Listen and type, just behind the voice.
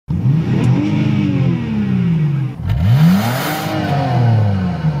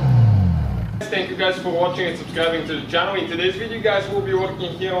guys for watching and subscribing to the channel. In today's video guys we'll be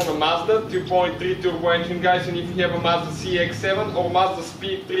working here on a Mazda 2.3 turbo engine guys, and if you have a Mazda CX-7 or Mazda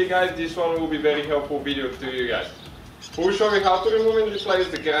Speed 3 guys, this one will be very helpful video to you guys. We'll show you how to remove and replace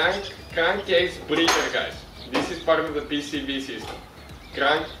the crankcase breather guys. This is part of the PCV system.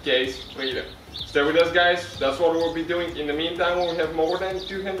 Crankcase breather. Stay with us guys, that's what we'll be doing. In the meantime we'll have more than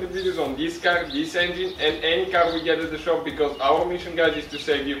 200 videos on this car, this engine and any car we get at the shop, because our mission guys is to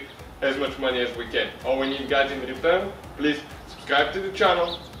save you as much money as we can. All we need guys in return, please subscribe to the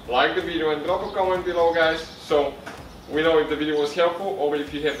channel, like the video and drop a comment below guys, so we know if the video was helpful or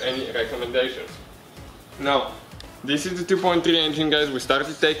if you have any recommendations. Now, this is the 2.3 engine guys. We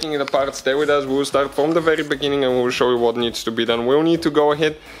started taking it apart. Stay with us, we'll start from the very beginning and we'll show you what needs to be done. We'll need to go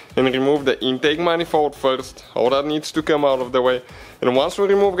ahead and remove the intake manifold first. All that needs to come out of the way. And once we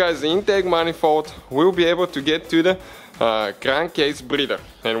remove guys the intake manifold, we'll be able to get to the crankcase breather,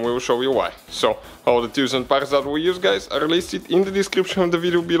 and we'll show you why. So all the tools and parts that we use guys are listed in the description of the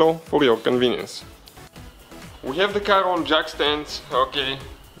video below for your convenience. We have the car on jack stands, okay,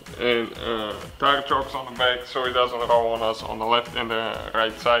 and tire chokes on the back so it doesn't roll on us on the left and the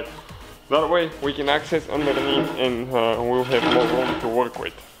right side. That way we can access underneath and we'll have more room to work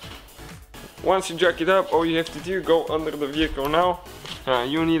with. Once you jack it up, all you have to do, go under the vehicle now.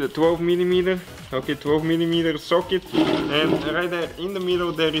 You need a 12mm, okay, 12mm socket, and right there in the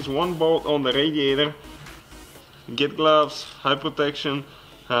middle there is one bolt on the radiator. Get gloves, high protection,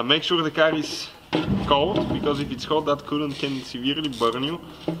 make sure the car is cold, because if it's hot that coolant can severely burn you.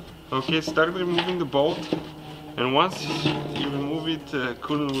 Okay, start removing the bolt, and once you remove it,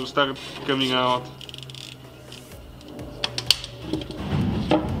 coolant will start coming out.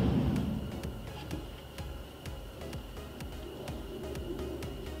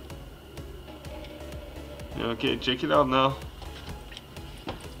 Okay, check it out now.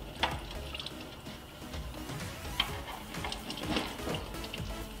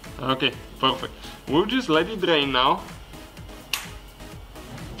 Okay, perfect. We'll just let it drain now.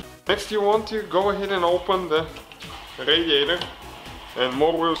 Next you want to go ahead and open the radiator and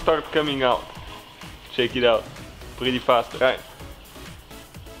more will start coming out. Check it out. Pretty fast, right?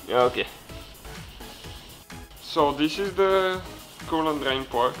 Okay. So this is the coolant drain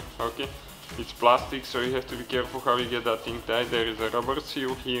plug, okay? It's plastic, so you have to be careful how you get that thing tight. There is a rubber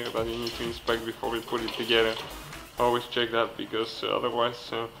seal here that you need to inspect before you put it together. Always check that, because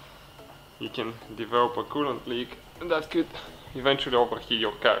otherwise you can develop a coolant leak and that could eventually overheat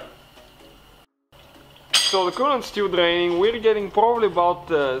your car. So the coolant's still draining. We're getting probably about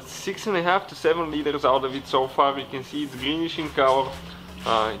 6.5 to 7 liters out of it so far. You can see it's greenish in color.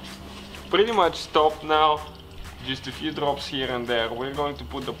 It's pretty much stopped now. Just a few drops here and there. We're going to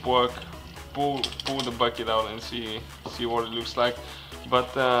put the plug, pull the bucket out and see what it looks like. But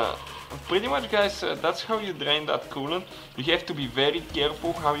pretty much guys, that's how you drain that coolant. You have to be very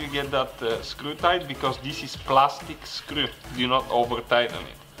careful how you get that screw tight, because this is plastic screw. Do not over tighten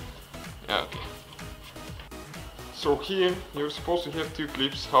it. Okay. So here you're supposed to have two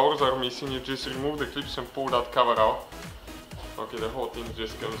clips. Ours are missing. You just remove the clips and pull that cover out. Okay, the whole thing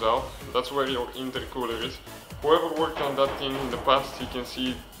just comes out. That's where your intercooler is. Whoever worked on that thing in the past, you can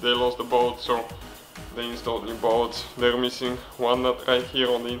see they lost the bolt, so they installed new bolts. They're missing one nut right here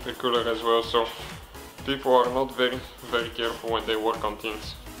on the intercooler as well, so people are not very careful when they work on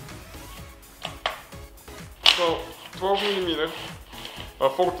things. So 12mm,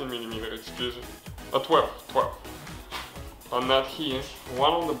 14mm, excuse me, 12 on that here,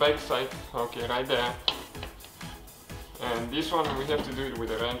 one on the back side, okay, right there, and this one we have to do it with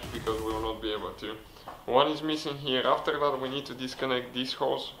a wrench because we will not be able to. One is missing here. After that we need to disconnect this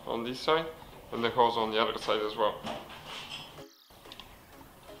hose on this side and the hose on the other side as well.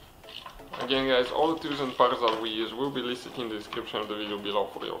 Again guys, all the tools and parts that we use will be listed in the description of the video below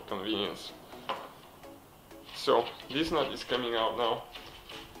for your convenience. So this nut is coming out now.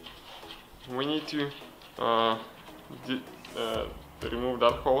 We need to remove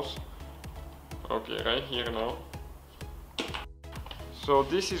that hose. Okay, right here now. So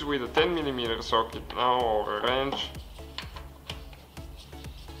this is with a 10mm socket now, or a wrench.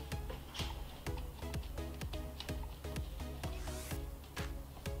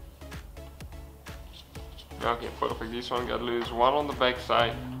 Okay, perfect. This one got loose. One on the back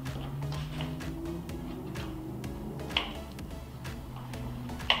side.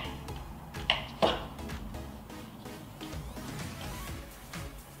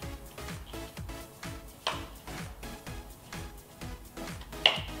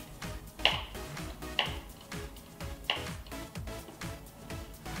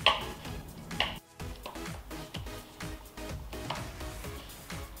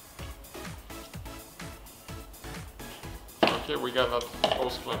 Okay, we got that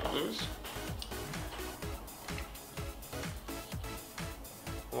hose clamp loose.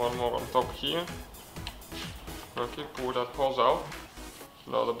 One more on top here. Okay, pull that hose out.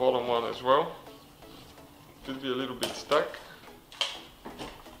 Now the bottom one as well. Could be a little bit stuck.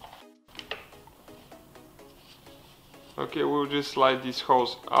 Okay, we'll just slide this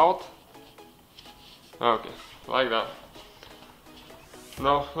hose out. Okay, like that.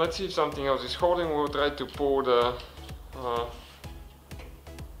 Now let's see if something else is holding. We'll try to pull the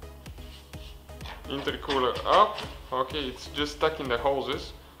intercooler up. Okay, it's just stuck in the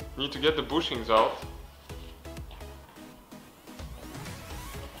hoses. Need to get the bushings out.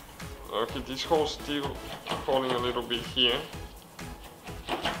 Okay, this hose still holding a little bit here.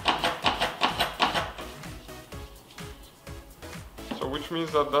 So which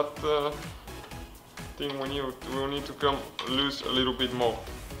means that thing will need to come loose a little bit more.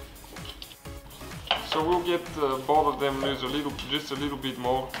 So we'll get both of them loose just a little bit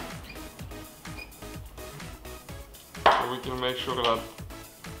more. So we can make sure that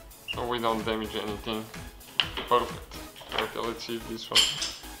we don't damage anything. Perfect. Okay, let's see if this one.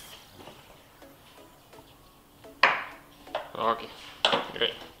 Okay,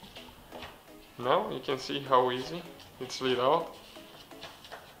 great. Now you can see how easy it slid out.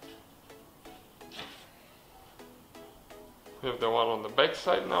 We have the one on the back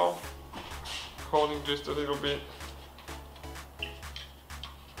side now, holding just a little bit.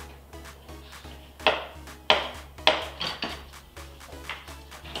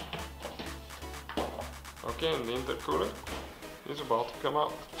 Okay, and the intercooler is about to come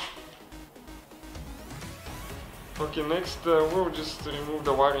out. Okay, next we'll just remove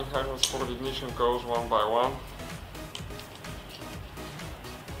the wiring harness for the ignition coils one by one.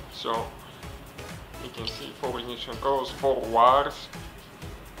 So you can see 4 ignition coils, 4 wires.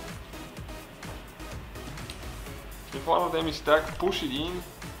 If one of them is stuck, push it in,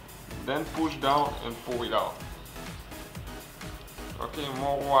 then push down and pull it out. Okay,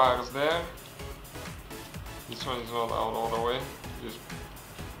 more wires there. This one is not out all the way. Just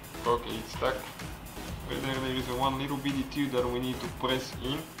okay, it's stuck. Right there is one little bitty tube that we need to press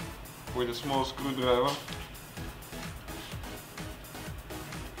in with a small screwdriver.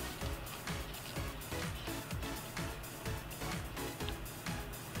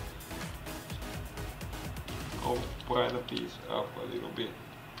 I'll pry the piece up a little bit.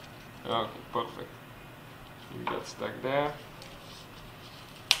 Okay, perfect. You got stuck there.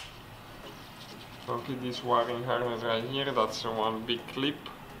 Okay, this wiring harness right here, that's one big clip.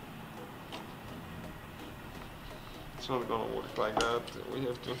 It's not gonna work like that. We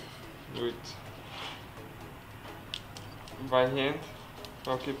have to do it by hand.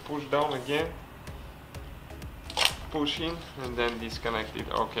 Okay, push down again, push in, and then disconnect it.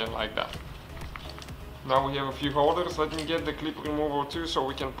 Okay, like that. Now we have a few holders. Let me get the clip remover too, so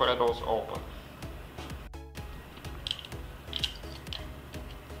we can pry those open.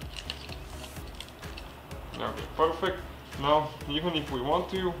 Okay, perfect. Now, even if we want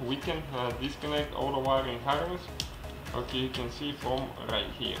to, we can disconnect all the wiring harness. Okay, you can see from right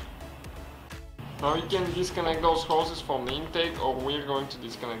here. Now you can disconnect those hoses from the intake, or we're going to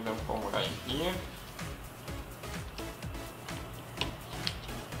disconnect them from right here.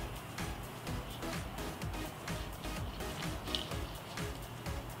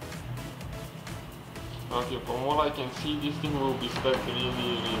 Okay, from what I can see, this thing will be stuck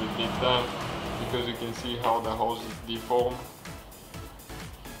really big time, because you can see how the hose is deformed.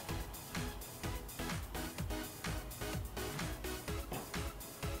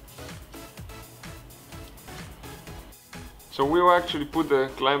 So we'll actually put the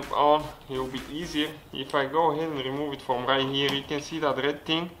clamp on. It will be easier if I go ahead and remove it from right here. You can see that red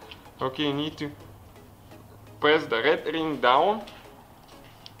thing. Okay, you need to press the red ring down.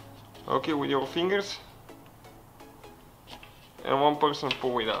 Okay, with your fingers. And one person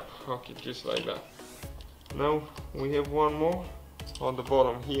pull it up. Okay, just like that. Now we have one more on the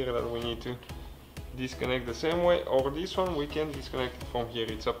bottom here that we need to disconnect the same way, or this one we can disconnect it from here.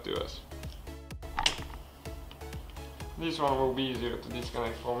 It's up to us. This one will be easier to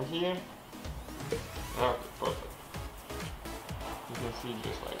disconnect from here. Okay, perfect. You can see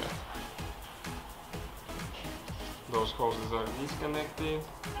just like that. Those hoses are disconnected.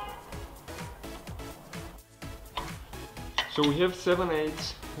 So we have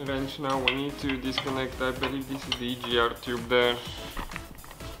 7/8 wrench now. We need to disconnect, I believe this is the EGR tube there.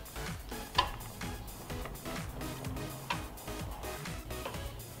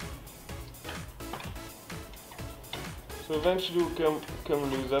 So eventually will come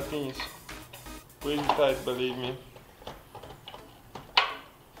loose. That thing is pretty tight, believe me.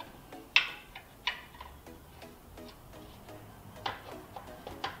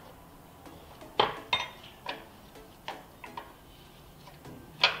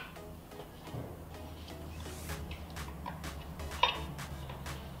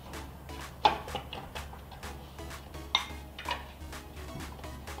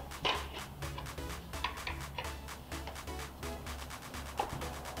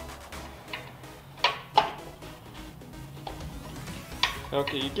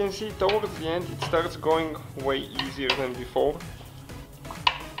 Okay, you can see towards the end it starts going way easier than before.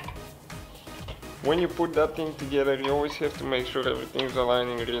 When you put that thing together, you always have to make sure everything's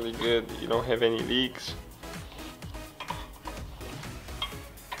aligning really good, you don't have any leaks.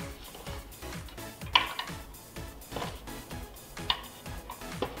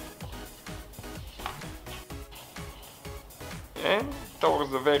 And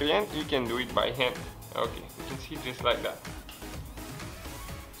towards the very end you can do it by hand. Okay, you can see just like that.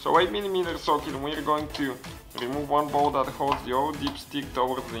 So 8mm socket, we're going to remove one bolt that holds the old dipstick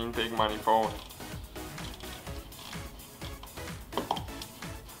towards the intake manifold.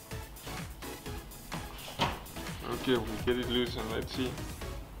 Okay, we get it loose and let's see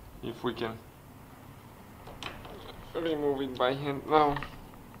if we can remove it by hand now.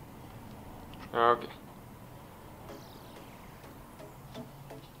 Okay.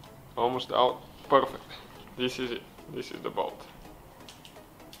 Almost out. Perfect. This is it. This is the bolt.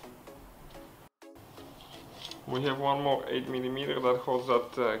 We have one more 8mm that holds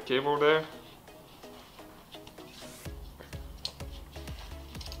that cable there.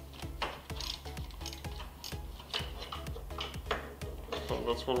 So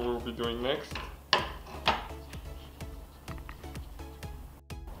that's what we'll be doing next.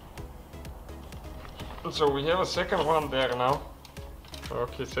 So we have a second one there now.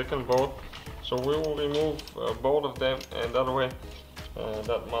 Okay, second bolt. So we will remove both of them, and that way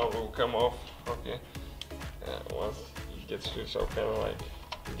that mount will come off. Okay. Once it gets through, so kind of like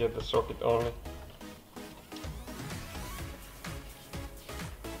get the socket only.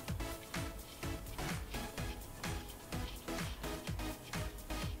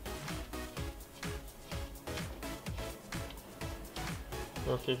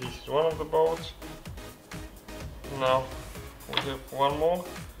 Okay, this is one of the bolts. Now we have one more,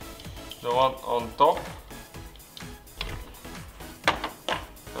 the one on top.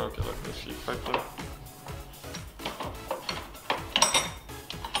 Okay, let me see if I can.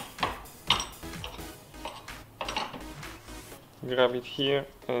 Grab it here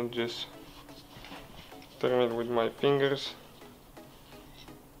and just turn it with my fingers.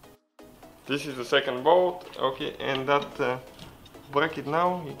 This is the second bolt. Okay, and that bracket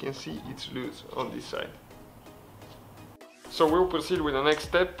now, you can see it's loose on this side. So we'll proceed with the next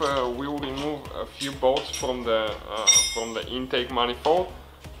step. We will remove a few bolts from the intake manifold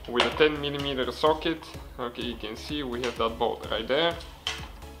with a 10mm socket. Okay, you can see we have that bolt right there.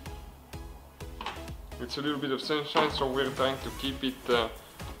 It's a little bit of sunshine, so we're trying to keep it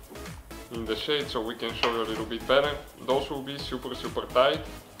in the shade so we can show you a little bit better. Those will be super tight.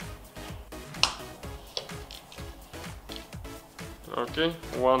 Okay,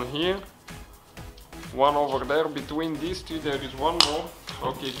 one here, one over there. Between these two there is one more.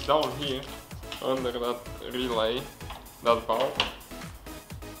 Okay, it's down here under that relay, that valve.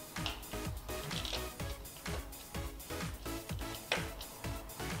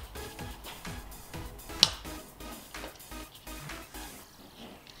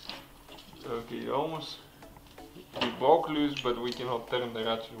 Okay, almost it broke loose, but we cannot turn the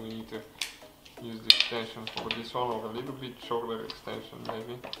ratchet. We need to use the extension for this one, or a little bit shorter extension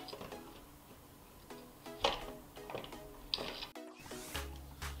maybe.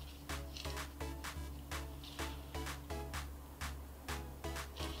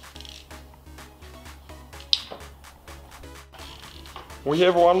 We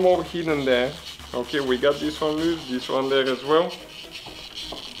have one more hidden there. Okay, we got this one loose, this one there as well.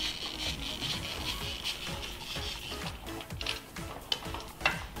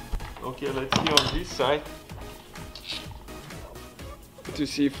 Okay, let's see on this side to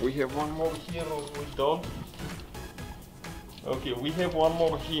see if we have one more here or we don't. Okay, we have one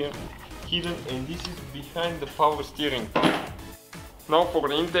more here hidden, and this is behind the power steering pump. Now for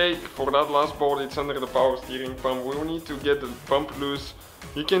the intake, for that last bolt, it's under the power steering pump. We will need to get the pump loose.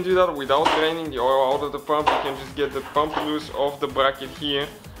 You can do that without draining the oil out of the pump. You can just get the pump loose off the bracket here.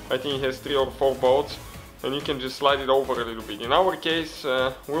 I think it has 3 or 4 bolts. And you can just slide it over a little bit. In our case,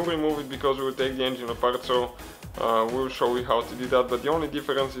 we'll remove it because we'll take the engine apart, so we'll show you how to do that. But the only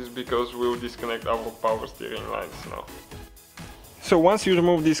difference is because we'll disconnect our power steering lines now. So once you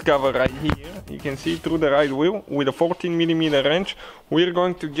remove this cover right here, you can see through the right wheel with a 14mm wrench, we're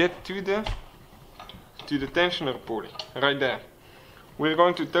going to get to the tensioner pulley right there. We're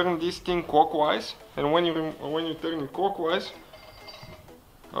going to turn this thing clockwise, and when you turn it clockwise,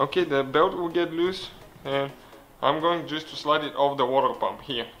 okay, the belt will get loose. And I'm going just to slide it off the water pump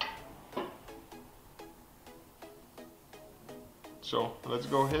here. So let's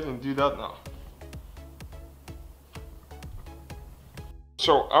go ahead and do that now.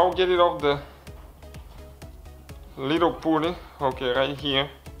 So I'll get it off little pulley, okay, right here.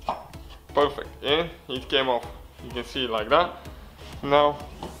 Perfect, and it came off. You can see it like that. Now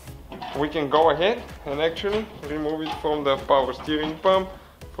we can go ahead and actually remove it from the power steering pump,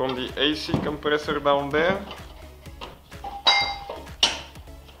 from the AC compressor down there.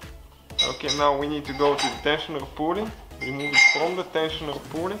 Okay, now we need to go to the tensioner pulley, remove it from the tensioner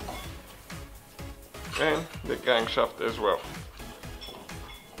pulley, and the crankshaft as well.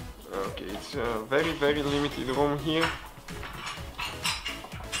 Okay, it's a very limited room here.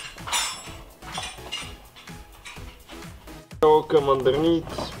 So come underneath,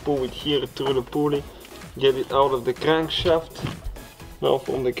 pull it here through the pulley, get it out of the crankshaft. Now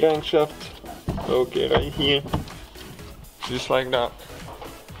from the crankshaft, okay, right here, just like that.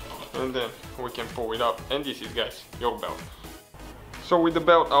 And then we can pull it up, and this is, guys, your belt. So with the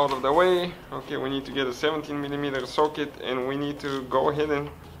belt out of the way, okay, we need to get a 17mm socket, and we need to go ahead and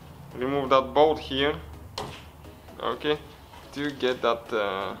remove that bolt here, okay, to get that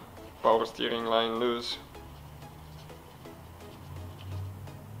power steering line loose.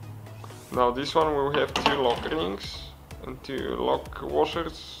 Now this one will have 2 lock rings and 2 lock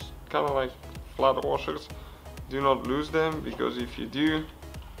washers, kind of like flat washers. Do not lose them, because if you do,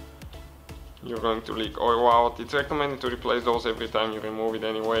 you're going to leak oil out. It's recommended to replace those every time you remove it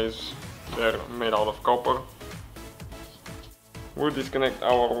anyways. They're made out of copper. We'll disconnect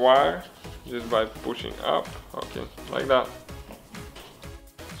our wire just by pushing up, okay, like that.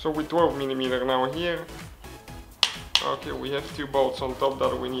 So with 12mm now here, okay, we have 2 bolts on top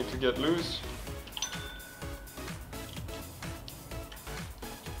that we need to get loose.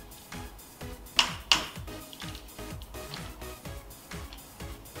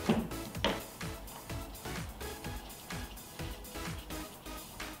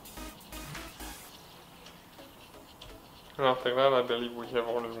 And after that, I believe we have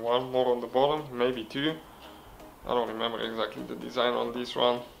only 1 more on the bottom, maybe 2. I don't remember exactly the design on this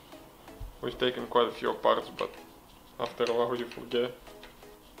one. We've taken quite a few parts, but after a while you forget.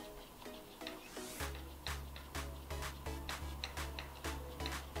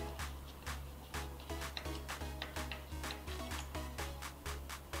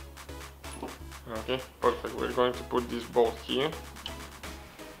 Okay, perfect. We're going to put this bolt here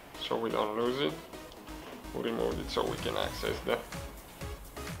so we don't lose it. We removed it so we can access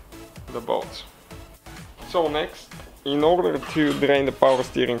the bolts. So next, in order to drain the power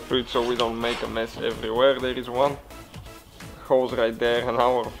steering fluid so we don't make a mess everywhere, there is one hose right there, and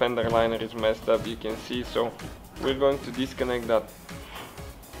our fender liner is messed up, you can see. So we're going to disconnect that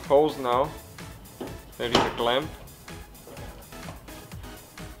hose now. There is a clamp,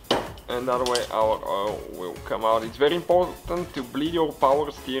 and that way our oil will come out. It's very important to bleed your power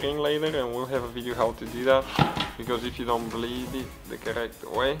steering later, and we'll have a video how to do that, because if you don't bleed it the correct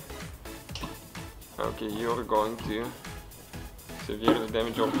way, okay, you're going to severely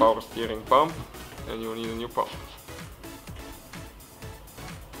damage your power steering pump, and you'll need a new pump.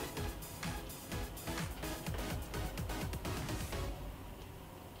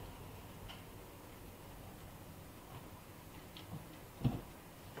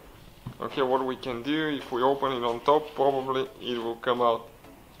 Okay, what we can do, if we open it on top, probably it will come out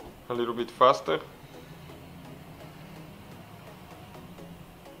a little bit faster.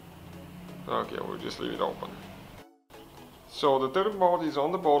 Okay, we'll just leave it open. So the third bolt is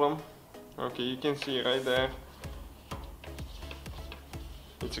on the bottom. Okay, you can see right there.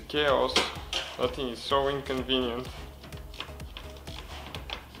 It's a chaos. That thing is so inconvenient.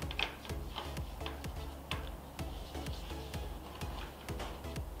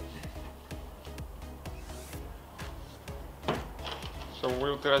 So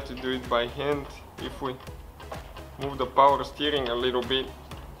we'll try to do it by hand. If we move the power steering a little bit,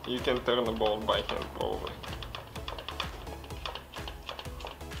 you can turn the bolt by hand probably.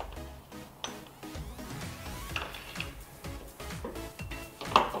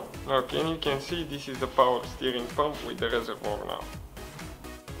 Okay, and you can see this is the power steering pump with the reservoir now.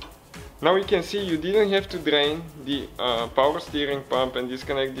 Now you can see you didn't have to drain the power steering pump and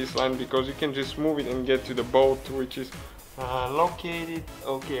disconnect this line, because you can just move it and get to the bolt, which is located,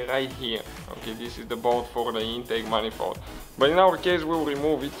 okay, right here. Okay, this is the bolt for the intake manifold. But in our case we'll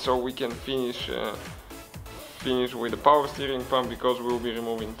remove it so we can finish with the power steering pump, because we'll be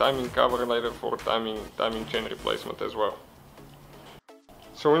removing timing cover later for timing chain replacement as well.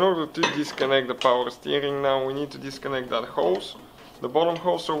 So in order to disconnect the power steering now, we need to disconnect that hose, the bottom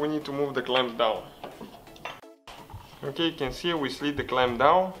hose, so we need to move the clamp down. Okay, you can see we slid the clamp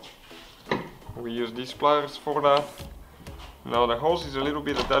down. We use these pliers for that. Now the hose is a little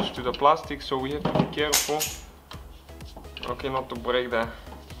bit attached to the plastic, so we have to be careful, okay, not to break the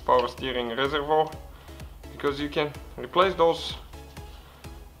power steering reservoir, because you can replace those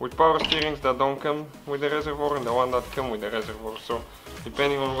with power steerings that don't come with the reservoir and the one that come with the reservoir. So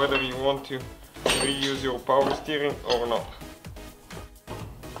depending on whether you want to reuse your power steering or not.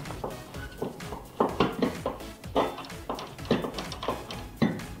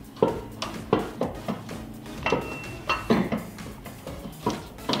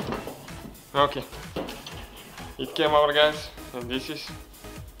 Okay, it came out, guys, and this is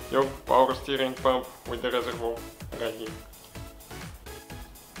your power steering pump with the reservoir right here.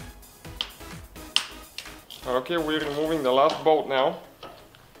 Okay, we're removing the last bolt now.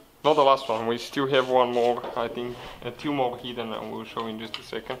 Not the last one, we still have one more, I think, two more hidden, and we'll show in just a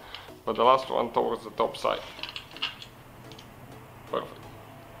second. But the last one towards the top side. Perfect.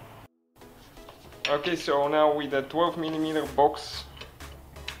 Okay, so now with the 12mm box,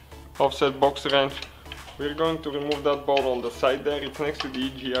 offset box wrench, we're going to remove that bolt on the side there. It's next to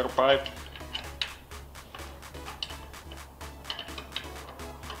the EGR pipe.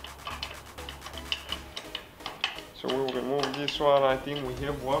 So we'll remove this one. I think we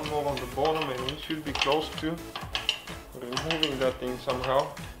have one more on the bottom and we should be close to removing that thing somehow.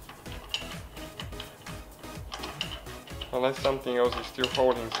 Unless something else is still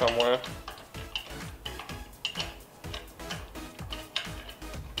holding somewhere.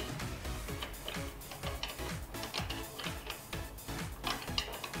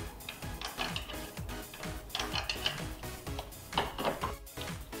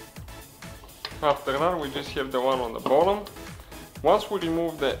 After that, we just have the one on the bottom. Once we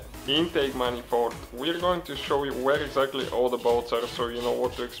remove the intake manifold, we're going to show you where exactly all the bolts are, so you know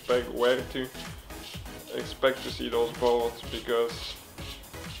what to expect, where to expect to see those bolts, because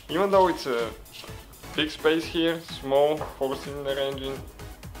even though it's a big space here, small 4-cylinder engine,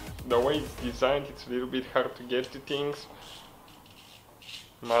 the way it's designed, it's a little bit hard to get to things.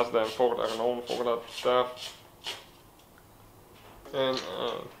 Mazda and Ford are known for that stuff. And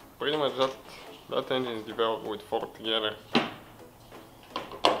pretty much that engine is developed with Ford together.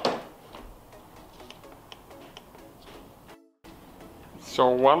 So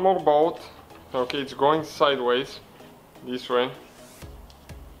one more bolt. Okay, it's going sideways, this way.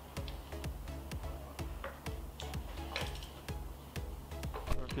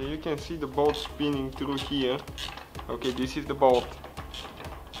 Okay, you can see the bolt spinning through here. Okay, this is the bolt.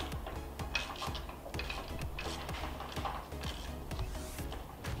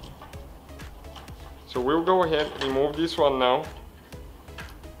 So we'll go ahead, remove this one now.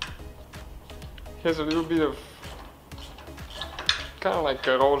 Has a little bit of kind of like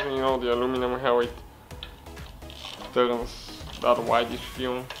corrosion, you know, the aluminum, how it turns that whitish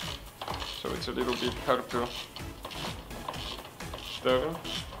film. So it's a little bit hard to turn.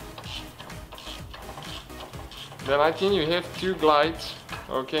 Then I think you have two glides,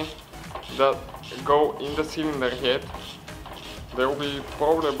 okay, that go in the cylinder head. They will be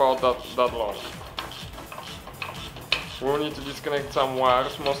probably about that long. We'll need to disconnect some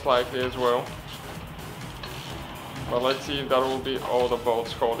wires, most likely as well. But let's see if that will be all the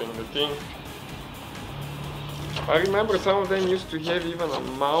bolts holding the thing. I remember some of them used to have even a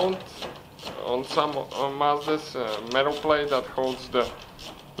mount on some Mazda's metal plate that holds the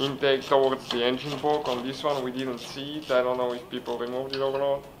intake towards the engine block. On this one we didn't see it. I don't know if people removed it or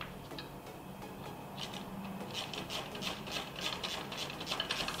not.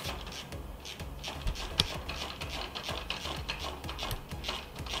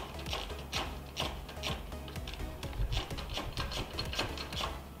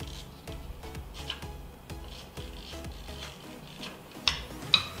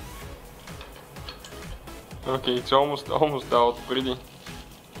 Okay, it's almost out, pretty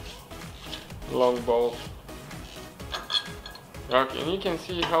long bolt. Okay, and you can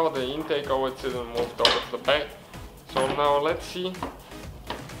see how the intake all of a sudden moved towards the back. So now let's see,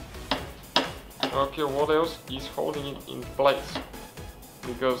 okay, what else is holding it in place?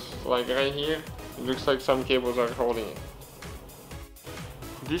 Because like right here, it looks like some cables are holding it.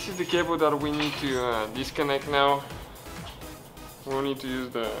 This is the cable that we need to disconnect now. We'll need to use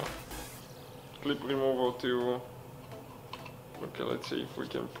the clip removal to, okay, let's see if we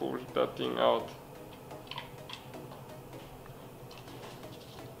can push that thing out.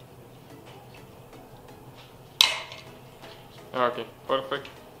 Okay, perfect,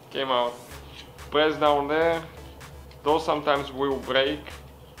 came out. Press down there, those sometimes will break,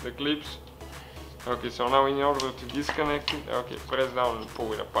 the clips. Okay, so now in order to disconnect it, okay, press down and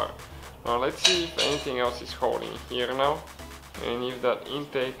pull it apart. Now let's see if anything else is holding here now, and if that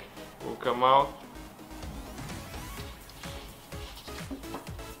intake will come out.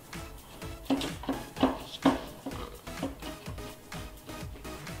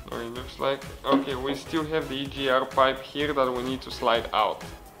 it looks like. Okay, we still have the EGR pipe here that we need to slide out.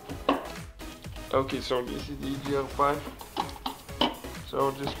 Okay, so this is the EGR pipe.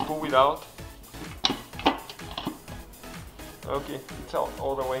 So just pull it out. Okay, it's out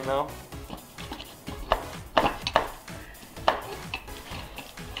all the way now.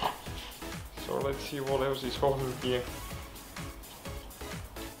 So let's see what else is holding here.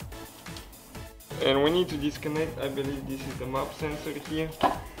 And we need to disconnect, I believe this is the map sensor here.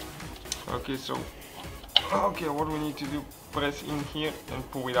 Okay, so, okay, what we need to do, press in here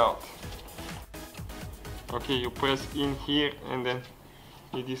and pull it out. Okay, you press in here and then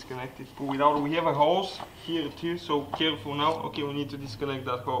you disconnect it, pull it out. We have a hose here too, so careful now. Okay, we need to disconnect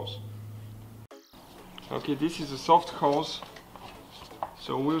that hose. Okay, this is a soft hose.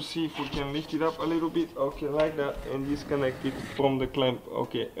 So we'll see if we can lift it up a little bit. Okay, like that, and disconnect it from the clamp.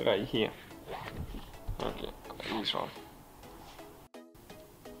 Okay, right here. Okay, this one.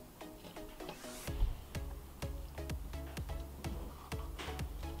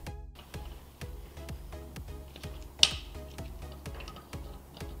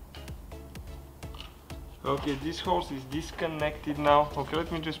 Okay, this hose is disconnected now. Okay,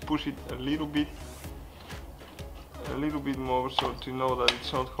 let me just push it a little bit more so to know that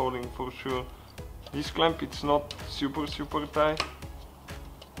it's not holding for sure. This clamp, it's not super tight.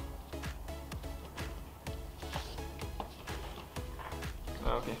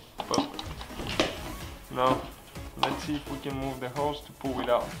 Okay, perfect. Now let's see if we can move the hose to pull it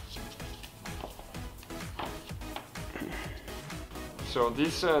out. So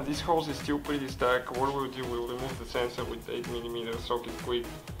this hose is still pretty stuck. What we'll do, we'll remove the sensor with 8mm socket quick.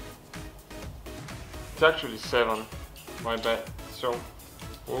 It's actually 7, my bad. So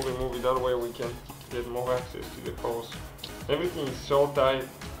we'll remove it, that way we can get more access to the hose. Everything is so tight,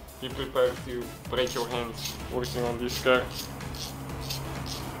 be prepared to break your hands working on this car.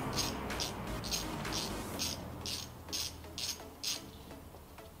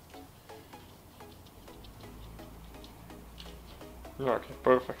 Okay,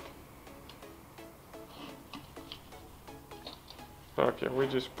 perfect. Okay, we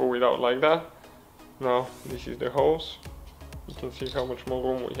just pull it out like that. Now this is the hose. You can see how much more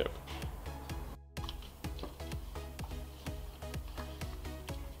room we have.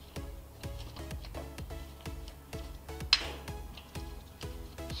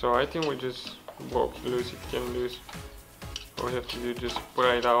 So I think we just broke it loose, it came loose. All we have to do is just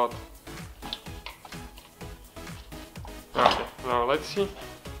pry it out. Okay, now let's see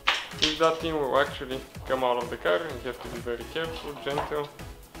if that thing will actually come out of the car. You have to be very careful, gentle.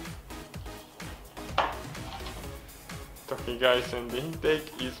 Okay guys, and the intake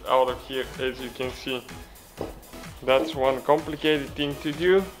is out of here, as you can see. That's one complicated thing to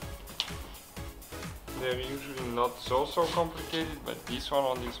do. They're usually not so complicated, but this one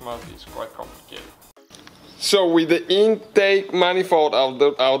on this Mazda is quite complicated. So with the intake manifold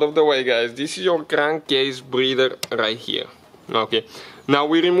out of the way, guys, this is your crankcase breather right here. Okay, now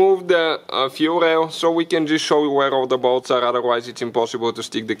we remove the fuel rail so we can just show you where all the bolts are, otherwise it's impossible to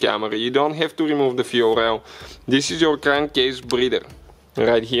stick the camera. You don't have to remove the fuel rail. This is your crankcase breather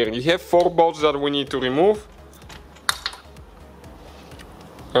right here. You have 4 bolts that we need to remove.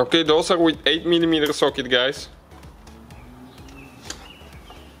 Okay, those are with 8mm socket, guys.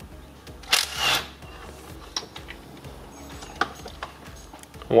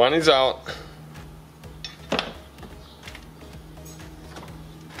 One is out.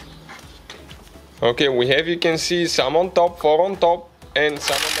 Okay, we have, you can see, some on top, 4 on top, and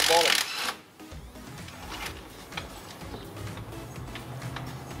some on the bottom.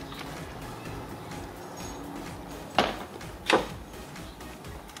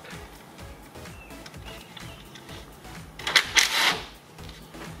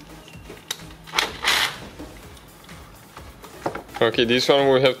 Okay, this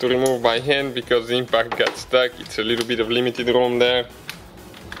one we have to remove by hand because the impact got stuck. It's a little bit of limited room there.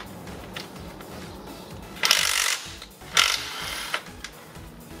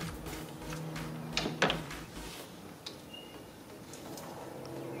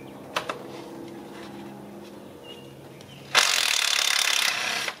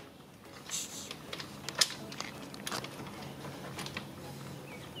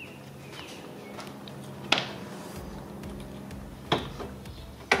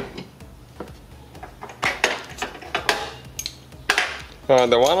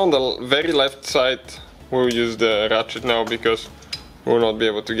 The one on the very left side, we'll use the ratchet now because we'll not be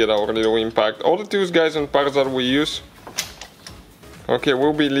able to get our little impact. All the tools, guys, and parts that we use, okay,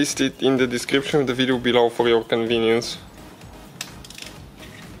 will be listed in the description of the video below for your convenience.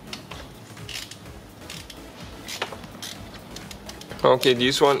 Okay,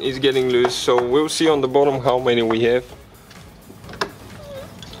 this one is getting loose, so we'll see on the bottom how many we have.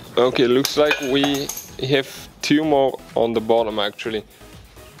 Okay, looks like we have 2 more on the bottom actually.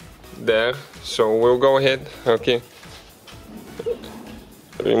 There, so we'll go ahead, okay.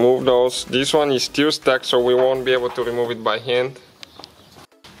 Remove those. This one is still stuck, so we won't be able to remove it by hand.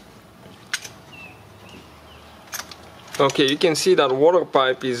 Okay, you can see that water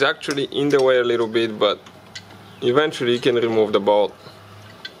pipe is actually in the way a little bit, but eventually you can remove the bolt.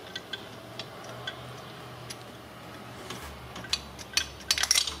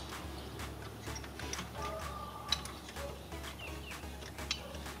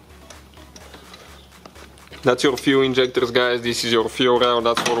 That's your fuel injectors, guys. This is your fuel rail.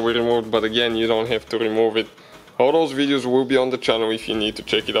 That's what we removed, but again, you don't have to remove it. All those videos will be on the channel if you need to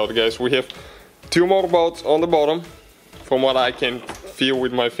check it out, guys. We have 2 more bolts on the bottom. From what I can feel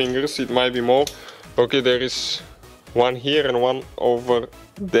with my fingers, it might be more. Okay, there is one here and one over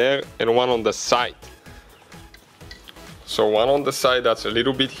there and one on the side. So one on the side, that's a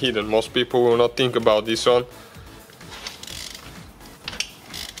little bit hidden. Most people will not think about this one.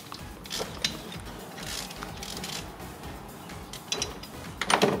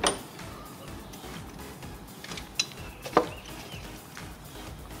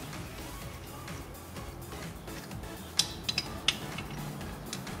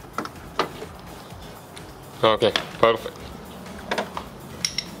 Okay, perfect.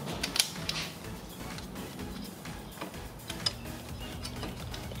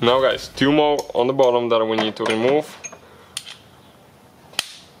 Now guys, 2 more on the bottom that we need to remove.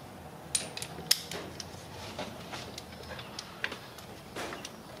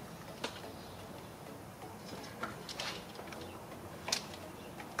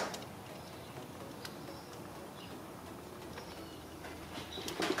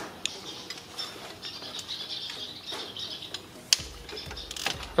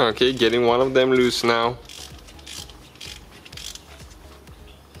 Okay, getting one of them loose now.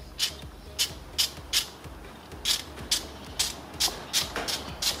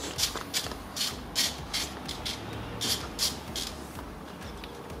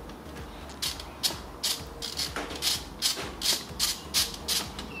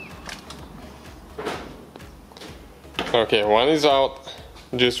 Okay, one is out.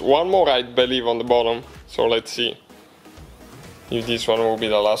 Just one more, I believe, on the bottom. So let's see if this one will be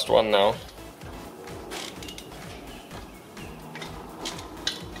the last one now.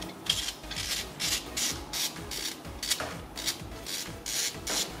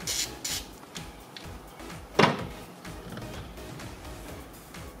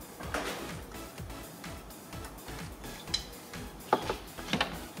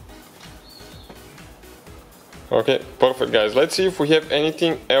 Okay, perfect guys. Let's see if we have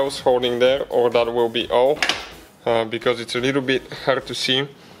anything else holding there, or that will be all, because it's a little bit hard to see.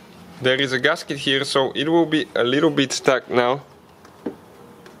 There is a gasket here, so it will be a little bit stuck now.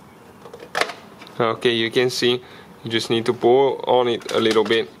 Okay, you can see, you just need to pull on it a little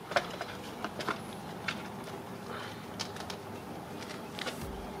bit.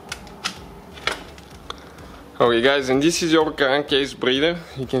 Okay guys, and this is your crankcase breather.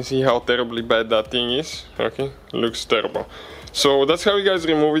 You can see how terribly bad that thing is. Okay, looks terrible. So that's how you guys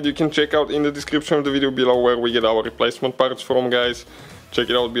remove it. You can check out in the description of the video below where we get our replacement parts from, guys.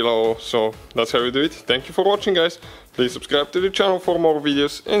 Check it out below. So that's how you do it. Thank you for watching, guys. Please subscribe to the channel for more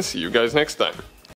videos and see you guys next time.